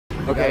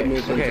Okay,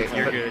 okay,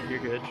 you're good, you're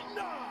good.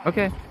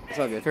 Okay, It's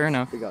all good. fair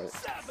enough. We got it.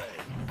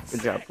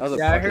 Good job. That was a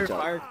Yeah, I pocket heard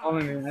shot. fire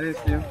calling me. I didn't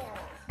see him.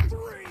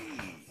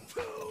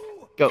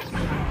 Go.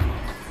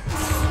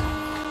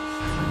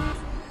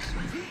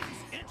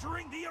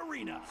 Entering the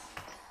arena.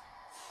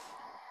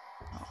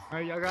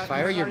 Alright, y'all got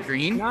Fire, you're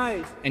green,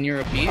 Nice. and you're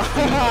a beast.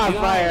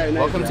 Fire. Nice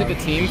Welcome to job. the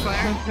team,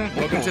 Fire.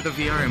 Welcome to the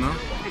VRMO.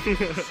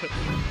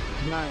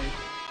 Nice.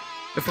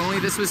 If only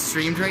this was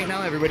streamed right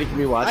now, everybody could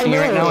be watching it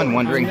right now and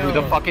wondering who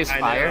the fuck is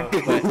Fire.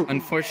 But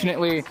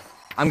unfortunately,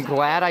 I'm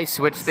glad I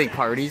switched the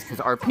parties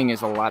because our ping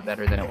is a lot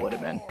better than it would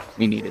have been.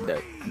 We needed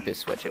to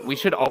switch it. We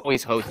should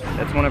always host it.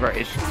 That's one of our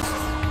issues.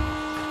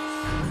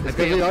 I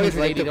pay we always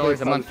like to $180 a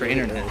play month for fun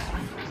internet.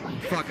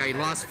 Fuck, I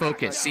lost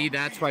focus. See,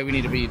 that's why we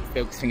need to be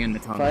focusing in the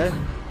tunnels. Fire.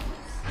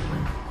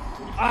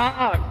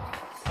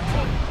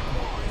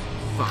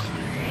 Fuck.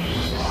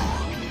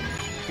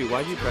 Dude,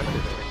 why'd you press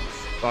it?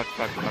 Fuck.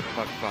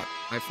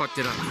 I fucked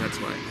it up, that's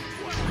why.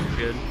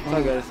 Good. It's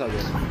all good. It's all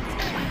good.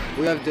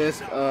 We have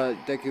disc.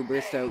 Deku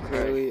burst out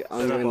Curly.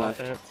 I'm going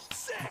left.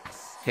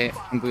 Okay,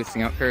 I'm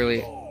boosting out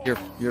Curly.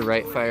 You're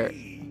right, Fire.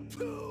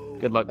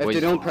 Good luck, If boys.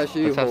 they don't pressure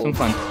you, Let's have some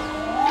hold. fun.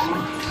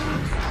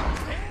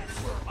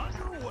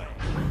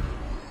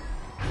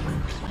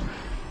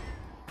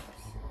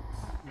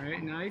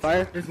 Alright, nice.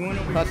 Fire. There's one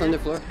over Cross here. on the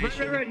floor.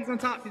 Red. He's on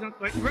top. He's on.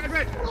 Wait,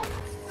 red.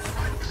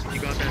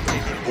 You got that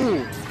tape.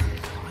 Ooh.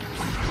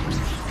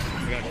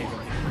 You got tape.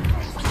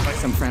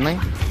 Flex, I'm friendly.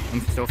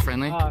 I'm still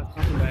friendly.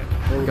 Something back.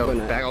 We're Go, going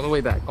at it. back, all the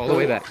way back, all the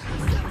way back.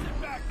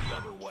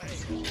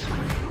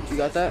 You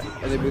got that?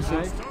 Are they boosting?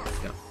 Nice.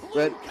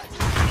 Red.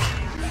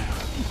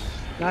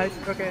 Nice.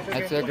 Okay.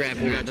 That's their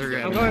grabbing, they're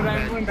grabbing. I'm going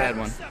back, I'm going Bad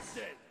back. one.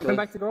 Come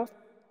back to girls.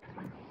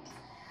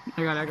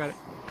 I got it.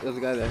 There's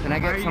a guy there. Can I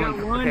get Alright, you someone?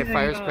 got one Okay,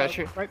 Fire's and,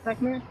 pressure. Right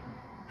back, man.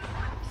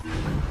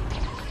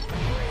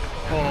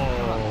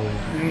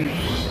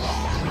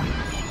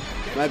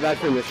 My bad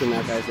for missing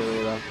that guy's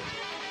earlier though.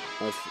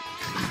 That's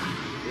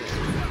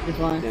You're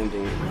fine. damn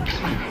ding.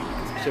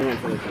 Should've went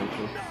for the jump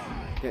too.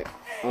 Okay,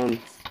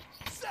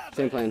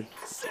 same plan.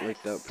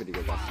 Worked out pretty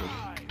good last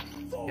time.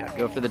 Yeah,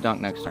 go for the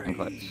dunk next time,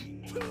 Clex.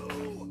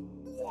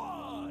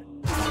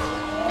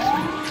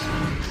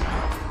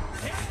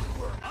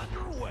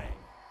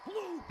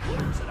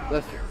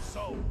 Left.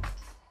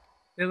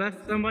 They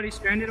left somebody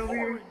stranded over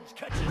here.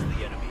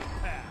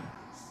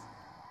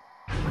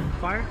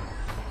 Fire.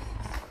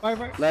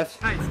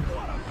 Left. Nice.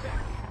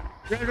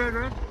 Red. He's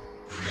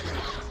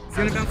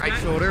gonna bounce Right back.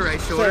 shoulder,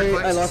 right shoulder, Sorry,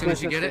 Clex, I as lost soon my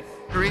as you get it.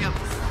 sister. Hurry up.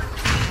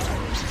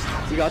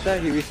 You got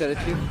that? He reset it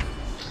to you?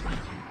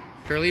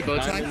 Curly, bow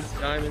tie.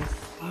 Diamonds.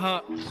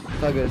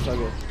 It's all good. It's all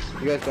good.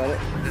 You guys got it?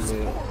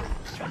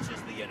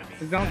 Yeah.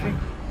 He's bouncing.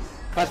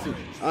 Pass it.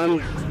 I'm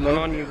One low.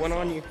 on you, one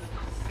on you.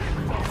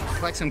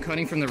 Flex, I'm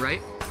cutting from the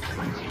right.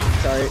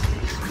 Sorry.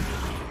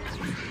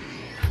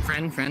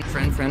 Friend.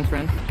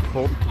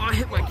 Hold. Oh, I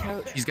hit my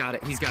couch. He's got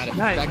it.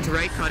 Nice. Back to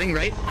right, cutting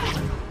right.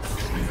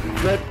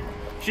 Red.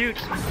 Shoot.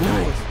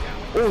 Nice.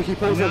 Oh, he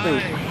punched something.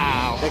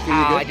 Ow. Thank you,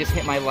 Ow, you I good? just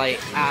hit my light.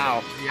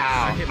 Ow.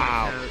 I hit my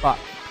Ow. couch. Fuck.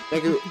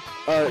 Thank you. You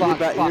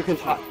can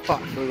Fuck.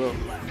 Go.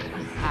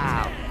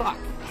 Ow. Fuck.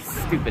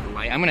 Stupid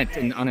light. I'm gonna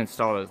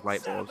uninstall those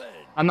light bulbs.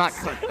 I'm not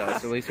cut though,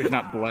 so at least there's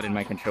not blood in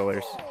my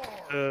controllers.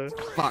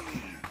 Fuck.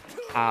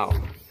 Ow.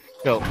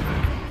 Go.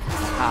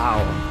 Ow.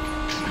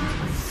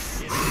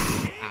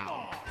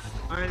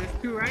 Alright, there's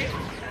two, right?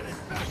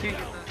 I can't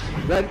get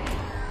that. Red.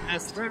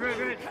 Yes. Red.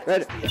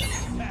 Red.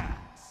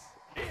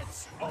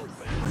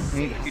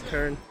 You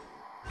turn.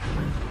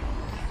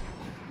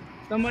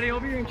 Somebody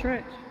over here in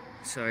trench.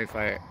 Sorry,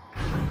 Fire.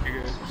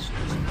 You're good.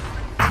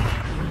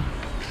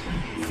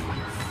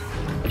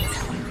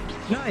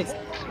 Nice.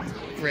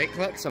 Right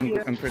click, so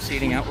I'm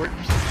proceeding outward.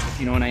 If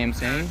you know what I am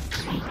saying.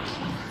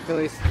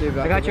 Philly, stay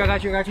back. I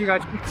got you.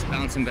 It's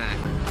bouncing back.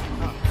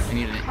 I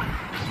need it.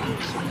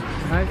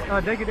 Nice.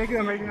 Thank you.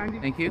 I'm right behind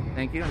you. Thank you.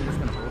 I'm just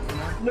gonna hold for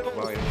now. No.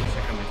 While I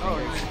check on my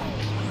fingers.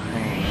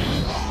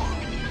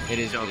 It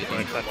is really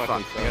bad. Fuck,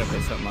 I gotta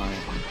put something on it.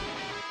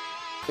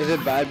 Is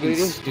it bad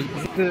bleeding? It's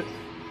stupid.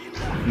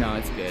 No,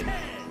 it's good.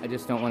 I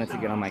just don't want it to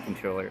get on my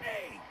controller.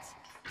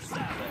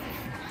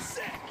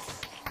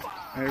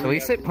 At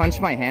least it punched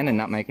my hand and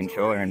not my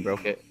controller and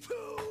broke it.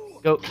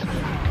 Go. Alright,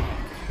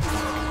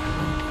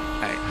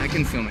 I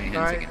can feel my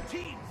hands again.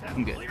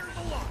 I'm good.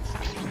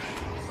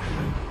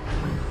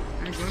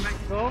 Alright, going back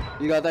to goal.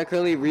 You got that,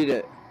 Curly? Read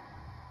it.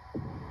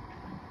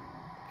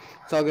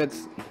 It's all good.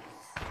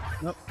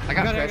 Nope. I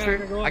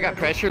got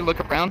pressure. Look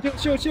around.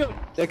 Chill.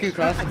 Thank you,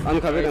 cross. I'm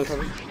covered.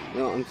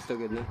 No, I'm still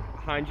good now.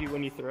 Behind you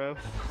when you throw.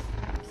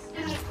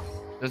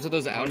 Those are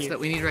those outs that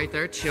we need right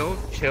there. Chill.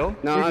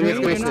 No, I'm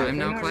just Waste gonna time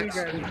now, Clex.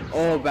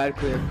 Oh, bad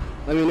clear.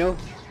 Let me know.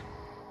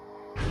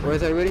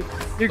 Where's everybody?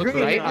 You're Look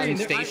green. right You're green. on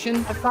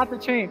station. I stopped the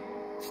chain.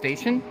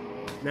 Station.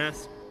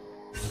 Nest.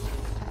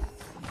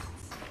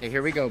 Okay,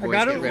 here we go, boys.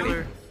 got Get it.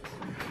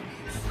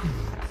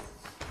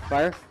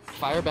 ready.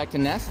 Fire back to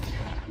nest.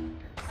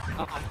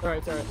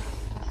 Alright.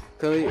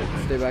 Curly,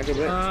 stay back a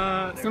bit.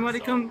 Somebody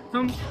come.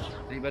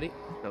 Anybody?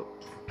 No.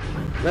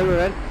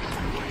 Red.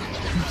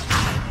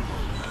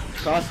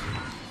 Cross.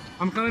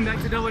 I'm coming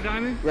back to double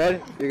diamond.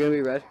 Red. You're gonna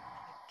be red.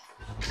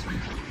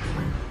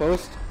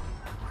 Post.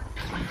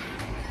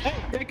 Hey,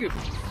 thank you.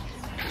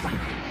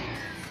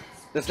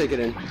 Let's take it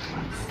in.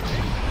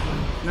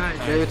 Nice.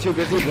 They were too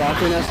busy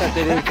blocking us that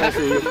they didn't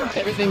pressure you.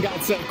 Everything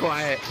got so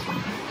quiet.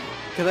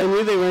 Because I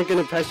knew they weren't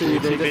gonna pressure you.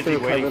 They're just busy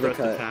gonna waiting cover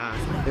for the us to cut.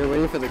 pass. They were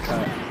waiting for the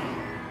cut.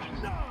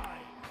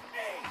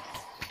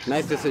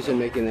 Nice decision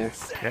making there.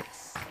 Yep.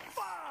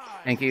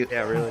 Thank you.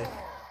 Yeah, really.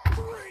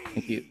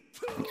 Thank you.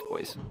 Thanks,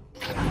 boys.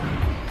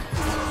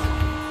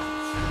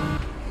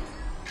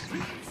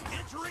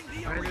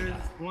 Alright, there's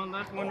one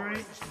left, one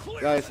right.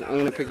 Guys, I'm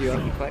gonna pick you up.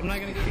 I'm not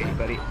gonna get you.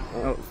 Buddy.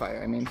 Oh,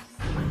 fire. I mean,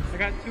 I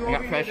got two I over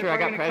got here. pressure. I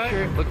got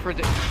pressure. Look for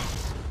the.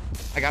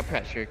 I got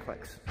pressure.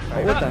 Clex.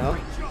 Oh, what the hell?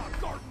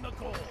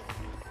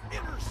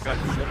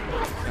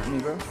 Got me,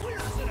 bro.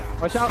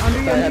 Watch out,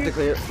 under you. I have to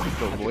clear. Go, Have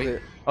to boy.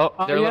 clear. Oh,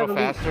 they're a yeah, little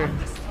the lead. faster.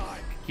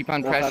 Keep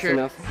on Not fast pressure.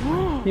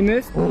 enough. He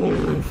missed.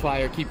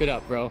 Fire. Keep it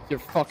up, bro. You're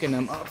fucking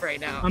them up right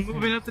now. I'm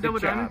moving up to double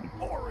Good job.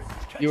 diamond.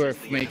 You are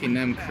making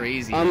them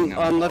crazy. right I'm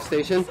now. on left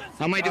station.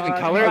 How am I doing? You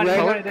Color, got it, you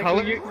color, got it.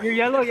 color. You're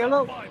yellow,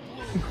 yellow.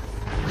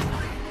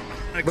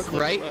 Look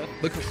right.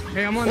 Look.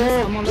 Hey, I'm on Oh,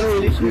 this. I'm on left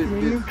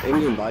station. your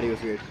Indian body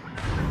was weird.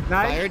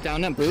 Nice. Fire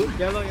down that boot.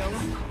 Yellow, yellow.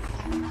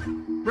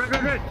 Red,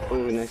 red, red. Oh,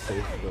 nice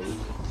save. Buddy.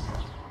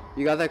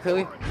 You got that,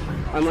 Curly?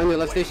 I'm on your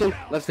left station.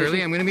 Left station.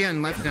 Curly, I'm gonna be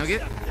on left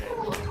nugget.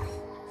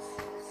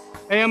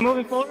 Hey, I'm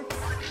moving forward.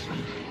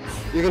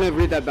 You're gonna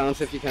read that bounce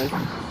if you can.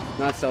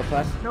 Not self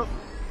pass. Nope.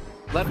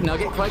 Left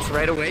nugget, Clex,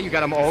 right away. You got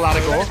them all out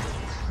of goal.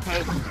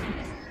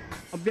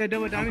 I'll be a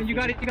double diamond. You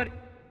got it, you got it.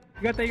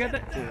 You got that, you got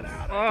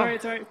that. Sorry,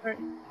 sorry, sorry.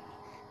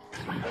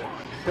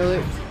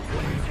 Curly.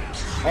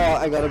 Oh,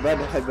 I got a bad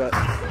headbutt.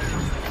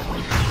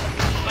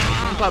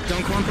 Clump up,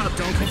 don't clump up,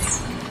 don't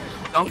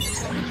clump.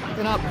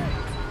 Don't up.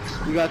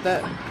 You got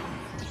that?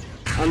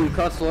 I'm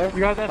cross floor. You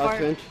got that, Cross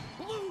Fire? bench.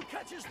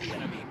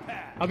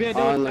 I'll be a Oh,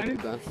 double unlucky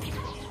diamond. down.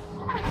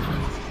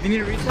 You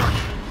need a reset?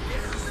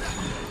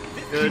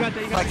 Good. You got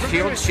that, you got Clex, that.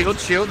 shield, shield,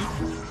 shield.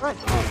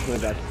 Oh, my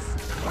bad.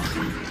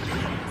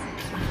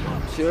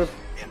 Shield.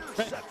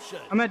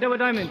 I'm at double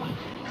diamond.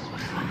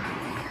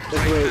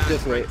 Just wait,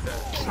 just wait.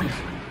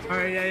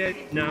 Alright, yeah, yeah.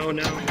 No,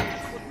 no.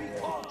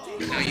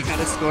 No, you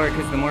gotta score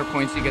because the more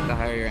points you get, the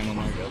higher your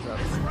MMR goes up.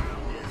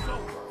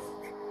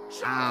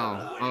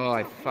 Ow. Oh,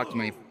 I fucked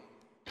my...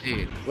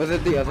 Dude. Was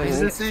it the other Is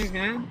hand? the same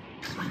hand?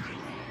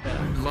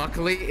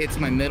 Luckily, it's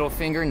my middle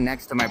finger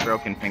next to my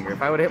broken finger.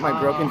 If I would hit my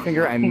broken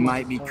finger, I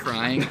might be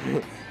crying.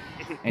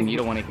 And you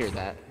don't want to hear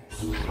that.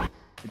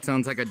 It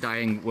sounds like a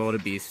dying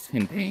wildebeest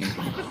in pain.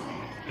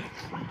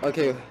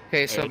 Okay.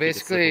 Okay, so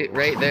basically,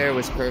 right there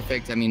was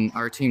perfect. I mean,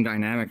 our team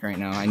dynamic right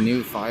now. I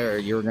knew Fire,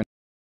 you were gonna...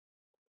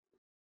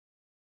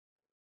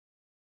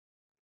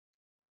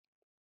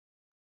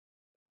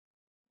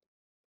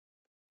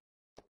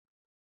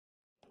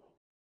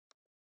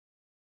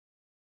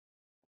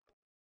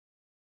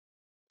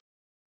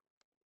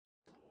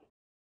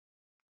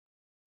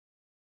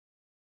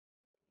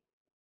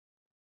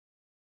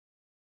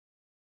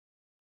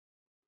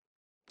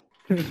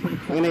 I'm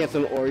gonna get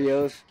some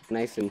Oreos.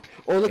 Nice and...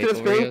 Oh, look Okay, at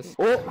this ping. Oreos.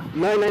 Oh,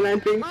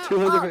 999 ping.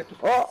 200 ping.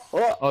 Oh,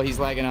 oh. Oh, he's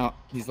lagging out.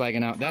 He's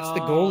lagging out. That's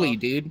the goalie,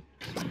 dude.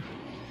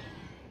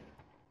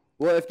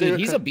 Well, if they Dude, were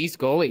he's a beast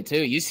goalie,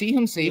 too. You see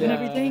him saving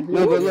everything?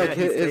 No, but look, Yeah,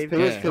 he his saved ping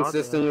it. is Yeah.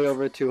 consistently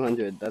over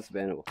 200. That's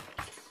bannable.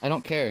 I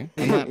don't care.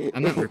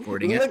 I'm not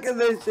reporting it. Look at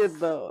this shit,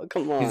 though.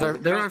 Come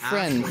on. They're our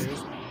friends.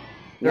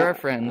 They're our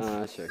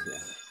friends. Sure,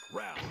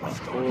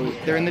 yeah.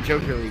 They're in the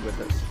Joker League with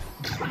us.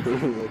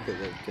 Look at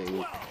that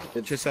thing.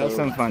 It's Just so... have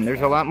some fun.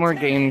 There's a lot more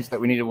games that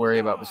we need to worry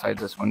about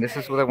besides this one. This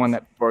is the one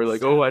that people are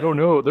like, oh, I don't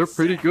know. They're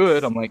pretty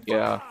good. I'm like,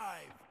 yeah.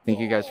 I think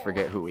you guys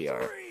forget who we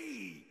are.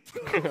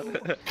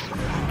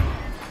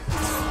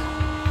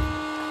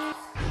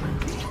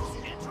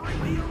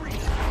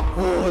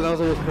 Oh, that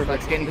was almost perfect.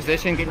 Let's get in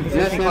position. Get in Nest,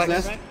 position. nest,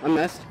 Clex. nest. I'm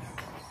nest.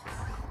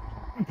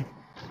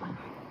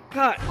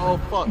 Cut. Oh,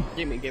 fuck.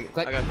 Gimme, gimme.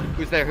 Clex. I got you.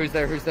 Who's there? Who's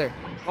there? Who's there?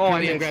 Oh, I Curly,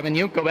 I'm missed. grabbing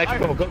you. Go back.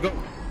 Go, go, go.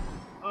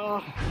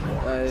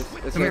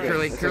 It's Come here, okay.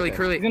 Curly. It's Curly, okay.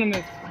 Curly. He's gonna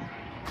miss.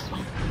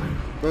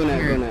 Go net, Come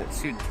go here. net.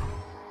 Dude.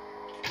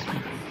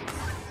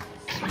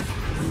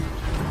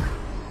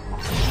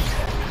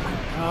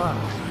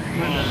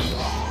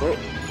 Oh,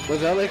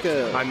 was that like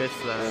a... I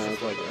missed that.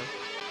 it's like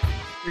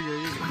You're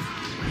good, you're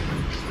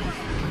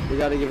good. You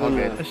gotta give him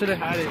Okay. I should have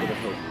had it.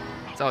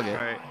 It's all good.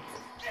 Alright.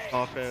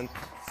 Offense.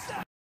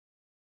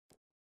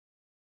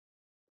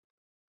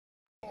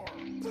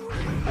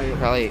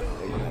 Probably.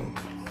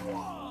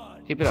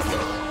 Keep it up,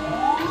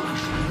 guys.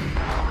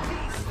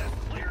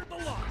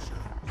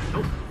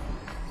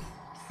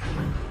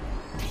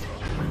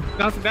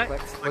 Bouncing back.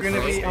 We're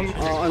gonna be.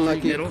 Oh,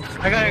 unlucky. Middle.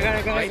 I got it, I got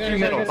it, I got it. Right I got through it,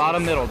 middle. I got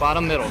Bottom middle.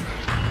 Bottom middle. it.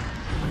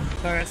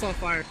 Sorry, I saw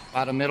fire.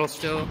 Bottom middle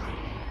still.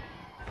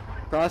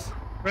 Cross.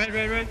 Red,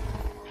 red, red.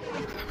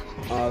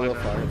 Oh, a little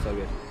far. It's all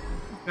good.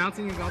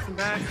 Bouncing and bouncing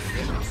back.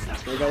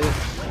 I got you.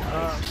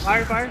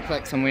 Fire, fire.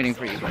 Flex, I'm waiting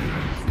for you, buddy.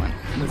 Come on.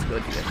 Let's go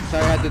together.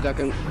 Sorry, I had to duck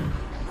him.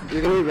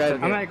 You're gonna be red.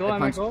 I'm at goal,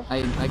 I'm at goal.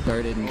 I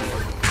guarded and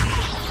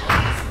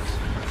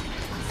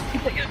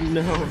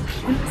No. Red.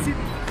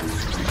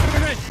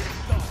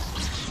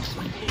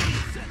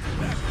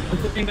 I'm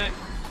flipping back.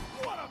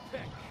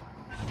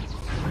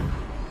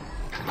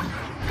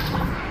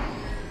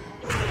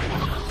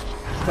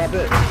 Stop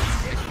it.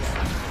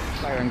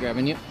 Fire, I'm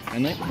grabbing you.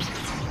 Friendly.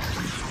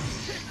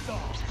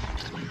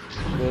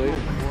 Really?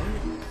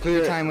 Clear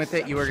Your it. time with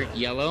it, you were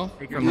yellow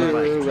from the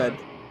Clear right. red.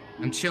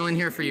 I'm chilling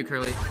here for you,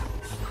 Curly.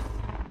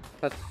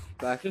 Pass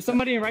back. There's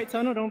somebody in right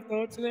tunnel. Don't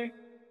throw it to there.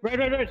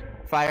 Red.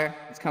 Fire,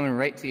 it's coming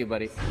right to you,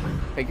 buddy.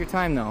 Take your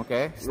time though,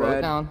 okay? Slow it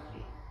Red. down.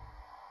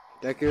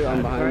 Deku,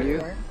 I'm behind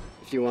you.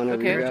 If you want to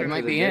Okay, regrab you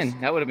might to be the disc.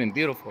 in. That would have been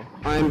beautiful.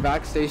 I'm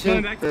back station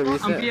Going back for to I'm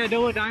reset. via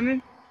double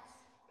diamond.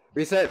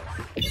 Reset.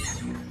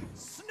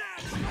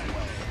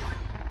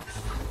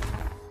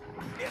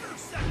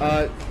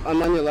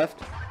 I'm on your left.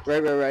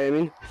 Right, I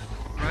mean.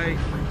 Right.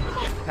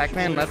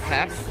 Pac-Man left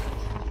pack.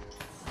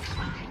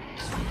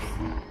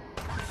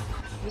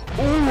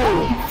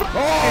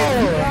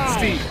 Oh!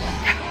 Steve.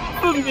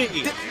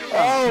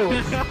 Oh!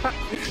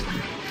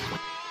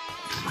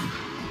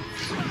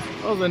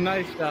 That was a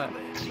nice shot.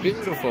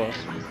 Beautiful.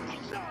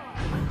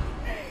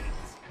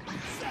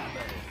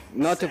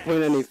 Not to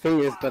point any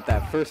fingers, but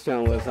that first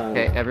round was on.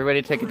 Okay,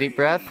 everybody take a deep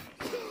breath.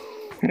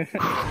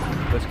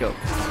 Let's go.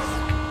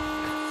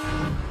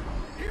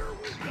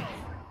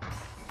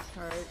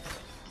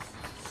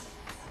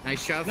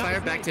 Nice shot,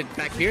 Fire. Back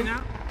here.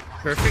 Now.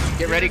 Perfect.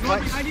 Get ready,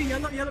 Clex. Behind you,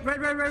 yellow,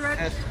 red.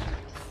 Yes.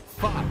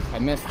 Fuck. I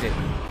missed it.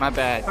 My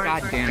bad.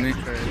 God damn it.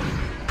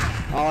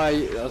 Oh,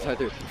 that was hard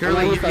to.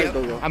 Curly,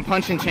 I'm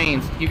punching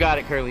chains. You got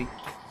it, Curly.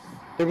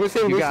 They're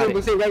boosting, You got it.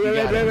 boosting, You got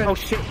it. red. Oh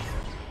shit.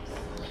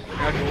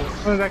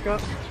 Going back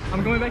up.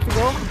 I'm going back to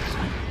goal.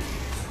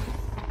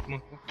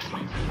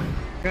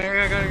 Got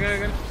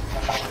it.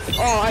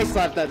 Oh, I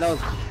slapped that. That was.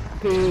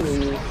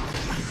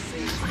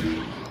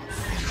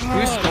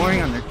 Who's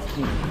scoring on their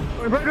team?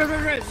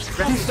 Red.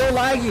 He's so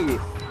laggy.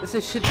 This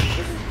is shit. This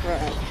is crap.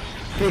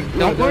 Hey,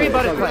 Don't worry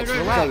about it, it's Clex. all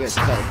good, Relax. it's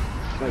all good.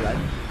 My bad.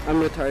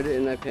 I'm retarded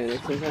and I panic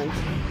sometimes.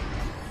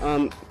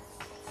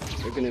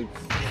 We're gonna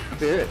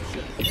clear it.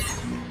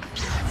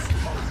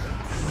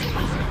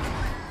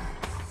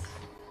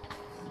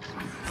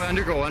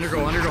 Undergo,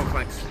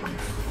 Clex.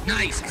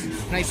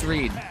 Nice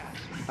read.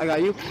 I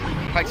got you.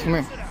 Clex, come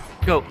here.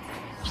 Go.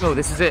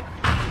 This is it.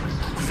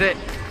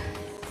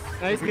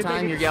 Nice. Every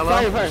time you're yellow.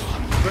 Fire.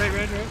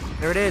 Red.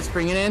 There it is.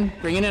 Bring it in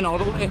all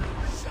the way.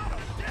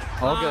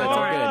 All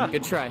good.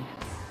 Good try.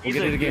 We'll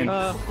get it again.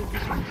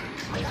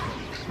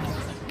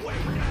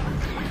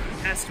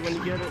 Test when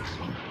you get it.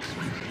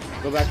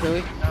 Go back,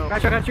 really.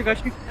 Got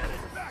you.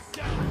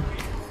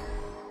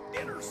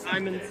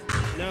 Diamonds.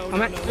 No.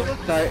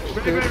 Sorry.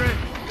 Red.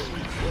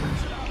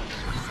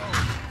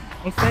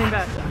 I'm staying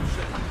back.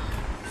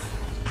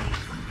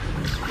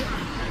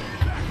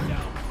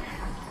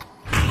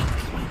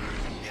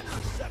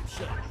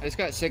 I just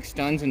got 6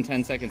 stuns in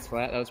 10 seconds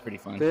flat. That was pretty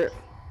fun. Clear.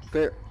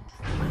 Clear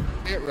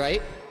it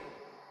right.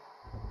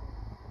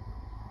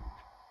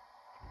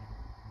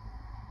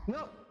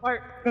 No.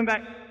 Alright, come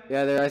back.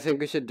 Yeah, there. I think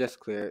we should just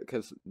clear it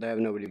because they have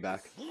nobody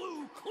back.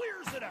 Blue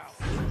clears it out.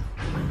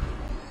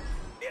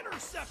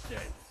 Intercepted.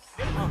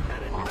 It's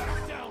headed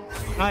back down.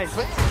 Nice.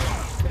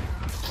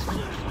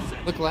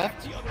 Look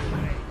left.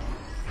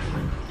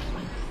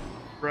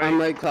 I'm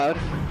right, Cloud.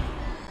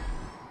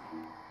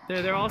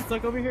 They're all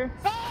stuck over here.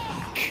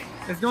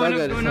 It's It's going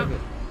all up, good. going It's all up.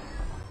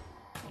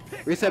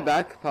 good. Reset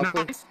back,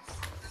 possibly.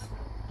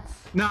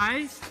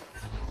 Nice.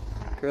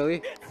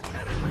 Curly.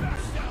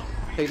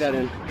 Take that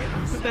in.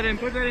 Put that in.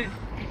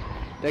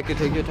 That could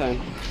take your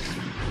time.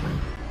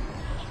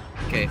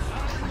 Okay.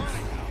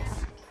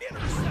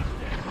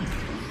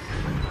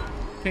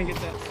 Can't get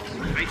that.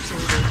 Right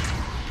shoulder.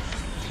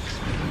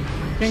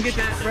 Can't get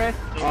that, Red.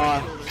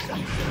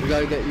 We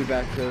gotta get you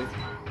back, Curly.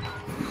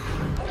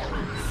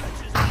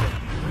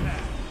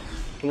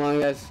 Come on,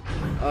 guys.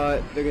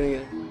 They're gonna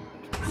get.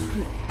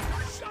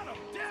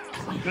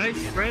 Nice.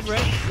 Red.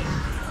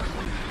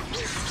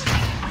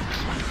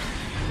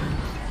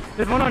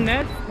 There's one on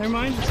Ned. Never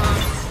mind.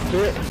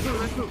 Clear it.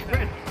 Let's go.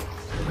 Red.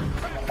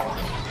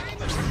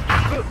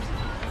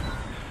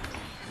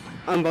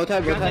 Bow tie.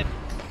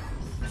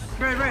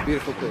 Red.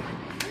 Beautiful clear.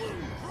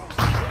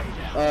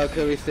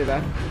 Curly, stay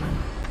back.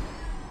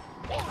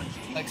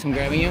 Clex, I'm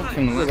grabbing you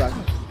from the Go left.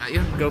 back. Got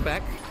you. Go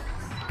back.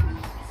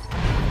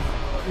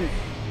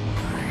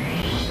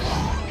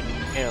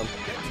 Damn.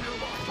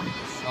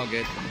 All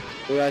good.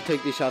 We gotta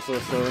take these shots a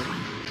little slower.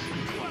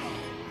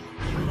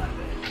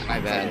 My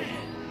bad.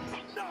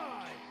 9,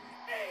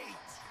 8,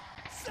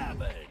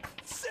 7,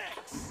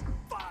 6,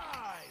 5,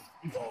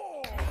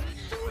 4,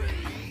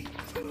 3,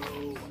 2,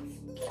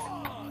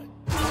 1.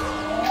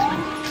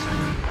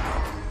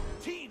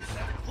 Teams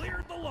have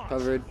cleared the launch.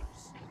 Covered.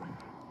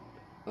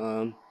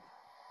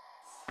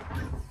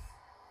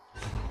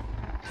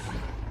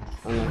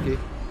 Unlucky.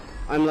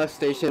 I'm left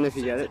station if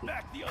you get it.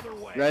 Back the other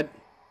way. Red.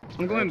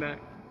 I'm going back.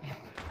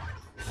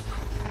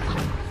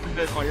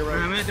 On your right.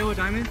 I'm at double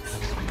diamond.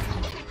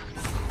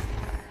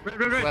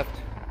 Red. Left.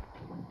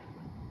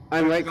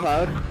 I'm right,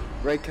 Cloud.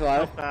 Right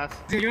cloud.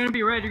 Fast. Dude, you're gonna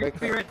be red. You're gonna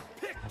be red.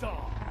 Picked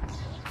off.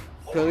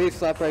 Curly,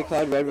 slap right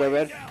cloud. Red, red,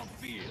 red.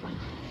 Downfield.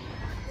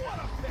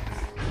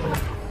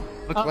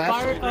 Look Fire,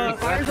 left. Look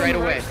fire's left on right the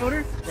away. right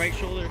shoulder. Right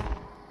shoulder.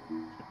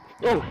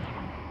 Oh!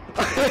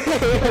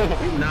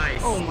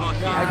 Nice. Oh my I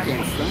god.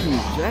 can't stun you,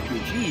 Jackie.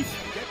 Jeez.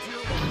 Get to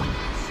your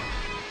lines.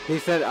 He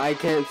said, I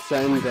can't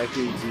send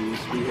Deku G's.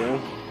 You hear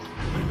him?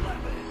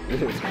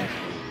 11, 10,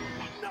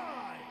 9,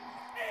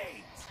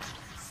 8,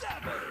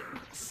 7,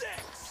 6,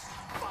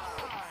 5,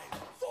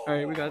 4,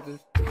 Alright, we got this.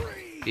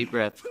 3, Deep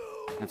breath.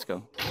 Let's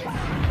go.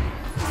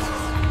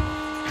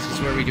 This is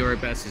where we do our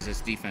best, is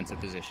this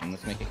defensive position.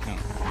 Let's make it count.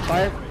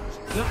 Fire.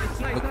 No, it's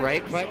not. Look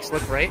right, Clex.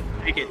 Look right.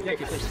 Take it.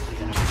 Take it. Take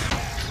it.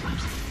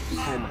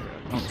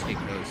 Don't take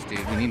those,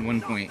 dude. We need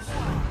 1 point.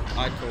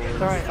 I told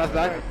It's alright. Pass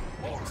back.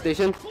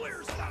 Station.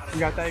 You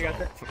got that. You got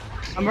that.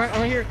 I'm right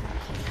here.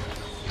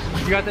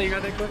 You got that. You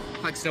got that. Quick.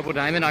 Clex double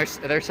diamond, our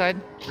other side.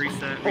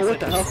 Reset. Oh, what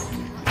the hell?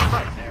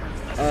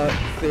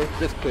 Clear.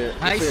 Just clear.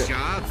 Just Nice clear.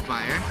 job,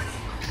 Fire.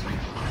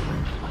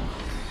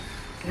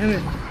 Damn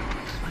it.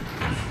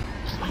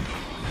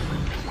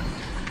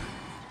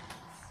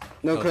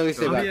 No, Curly,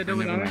 stay go. back. Yeah,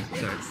 double Never diamond.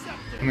 mind. Sorry.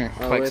 Come here,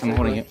 Oh, Clex. wait, I'm wait,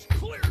 holding wait.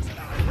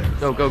 it.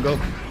 Go, go, go.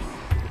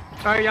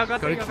 Alright, y'all got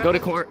Go that. to, y'all got go to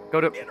that. court.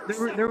 Go to.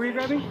 They're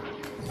re-grabbing?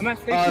 I'm at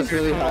station. Oh, it's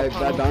really high.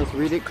 Bad bounce.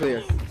 Read it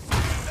clear.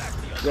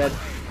 Red.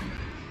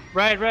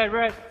 Red.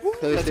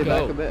 Curly, Let's stay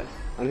go. back a bit.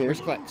 I'm here. Where's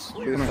Clex?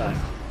 He was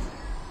fast.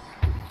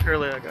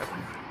 Curly, I got it.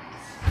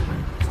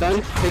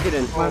 Stun. Take it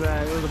in. My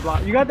bad. It was a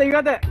block. You got that. You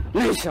got that.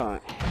 Nice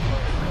shot.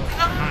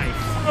 Nice.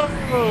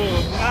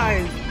 Oh,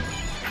 nice.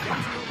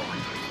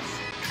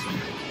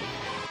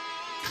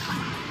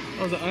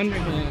 That was an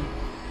underhand.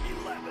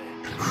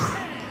 11, 10,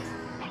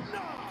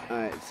 9,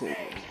 Alright, simple.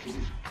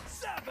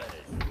 7,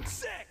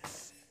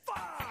 6, 5,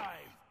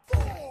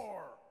 4,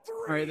 3.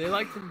 Alright, they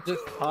like to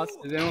just toss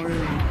it. They don't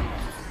really.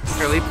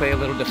 Curly, play a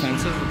little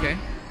defensive, okay?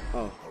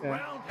 Oh. Yeah.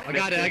 I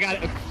got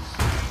it.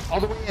 All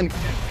the way in.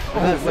 That's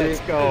Oh, let's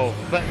it. go.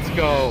 Let's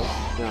go.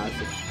 Nah,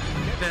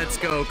 it's Let's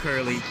go,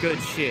 Curly. Good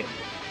shit.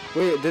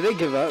 Wait, did they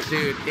give up?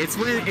 Dude, it's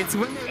when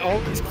they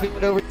always clear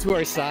it over to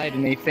our side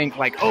and they think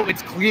like, oh,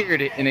 it's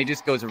cleared, and it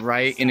just goes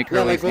right into Yeah,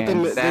 Curly's like with hands.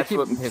 them, they That's keep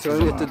what pisses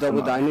throwing them it to off. double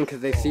Come on. diamond because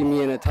they see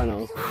me in a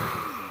tunnel.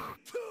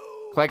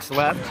 Clex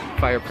left,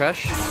 fire press.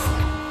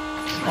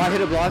 Oh, I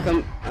hit a block.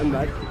 I'm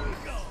back.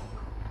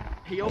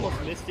 He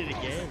almost missed it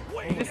again.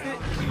 Missed it.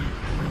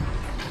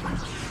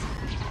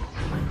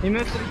 He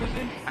missed it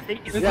again. I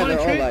think it's There's Yeah, one in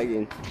they're all tree.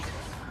 lagging.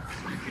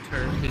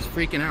 He's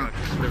freaking out.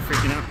 They're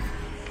freaking out.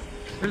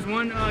 There's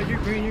one. You're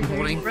green. You're green.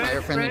 Holding, Red,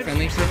 fire friendly, red.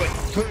 friendly. So wait,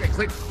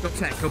 click, go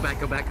back, go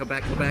back, go back, go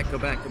back, go back, go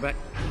back, go back.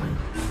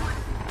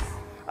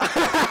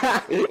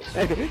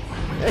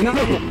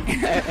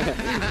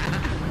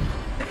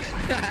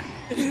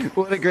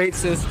 What a great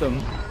system.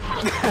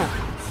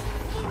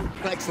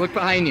 Clex, look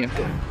behind you.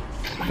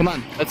 Come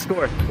on, let's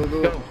score.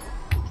 Go.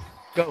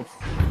 Go.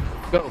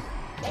 Go.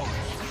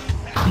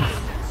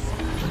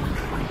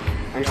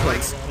 I'm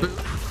Clex. Boop.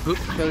 Boop.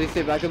 Curly,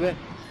 stay back a bit.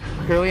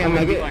 Curly, I'm I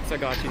gonna get- be Flex, I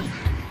got you.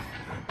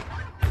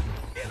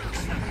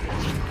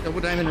 Double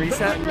diamond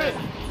reset.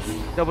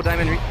 Double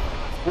diamond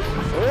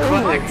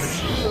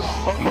Flex.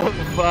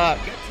 Oh, fuck.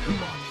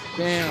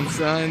 Damn,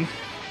 son.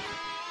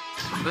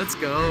 Let's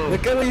go. The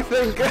Curly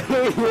thing,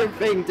 Curly, your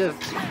thing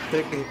just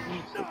sticking.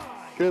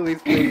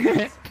 Curly's thing.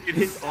 Dude,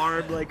 his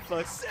arm like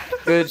fuck.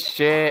 Good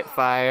shit,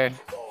 Fire.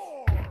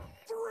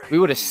 We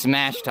would have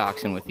smashed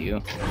Toxin with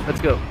you.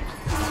 Let's go.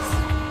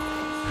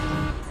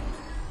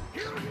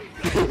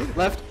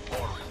 Left.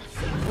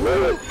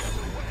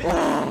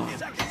 Oh.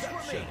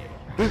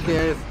 Who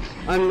cares?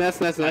 I'm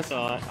nest. I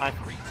thought.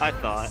 I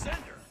thought.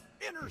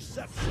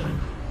 Interception.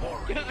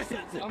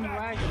 I'm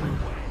lagging.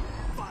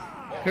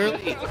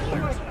 Curly,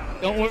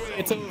 don't worry,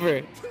 it's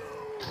over.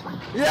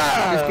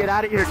 Yeah! Just get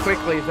out of here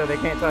quickly so they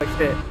can't talk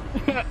shit.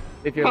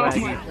 If you're Oh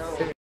lagging. my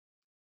God.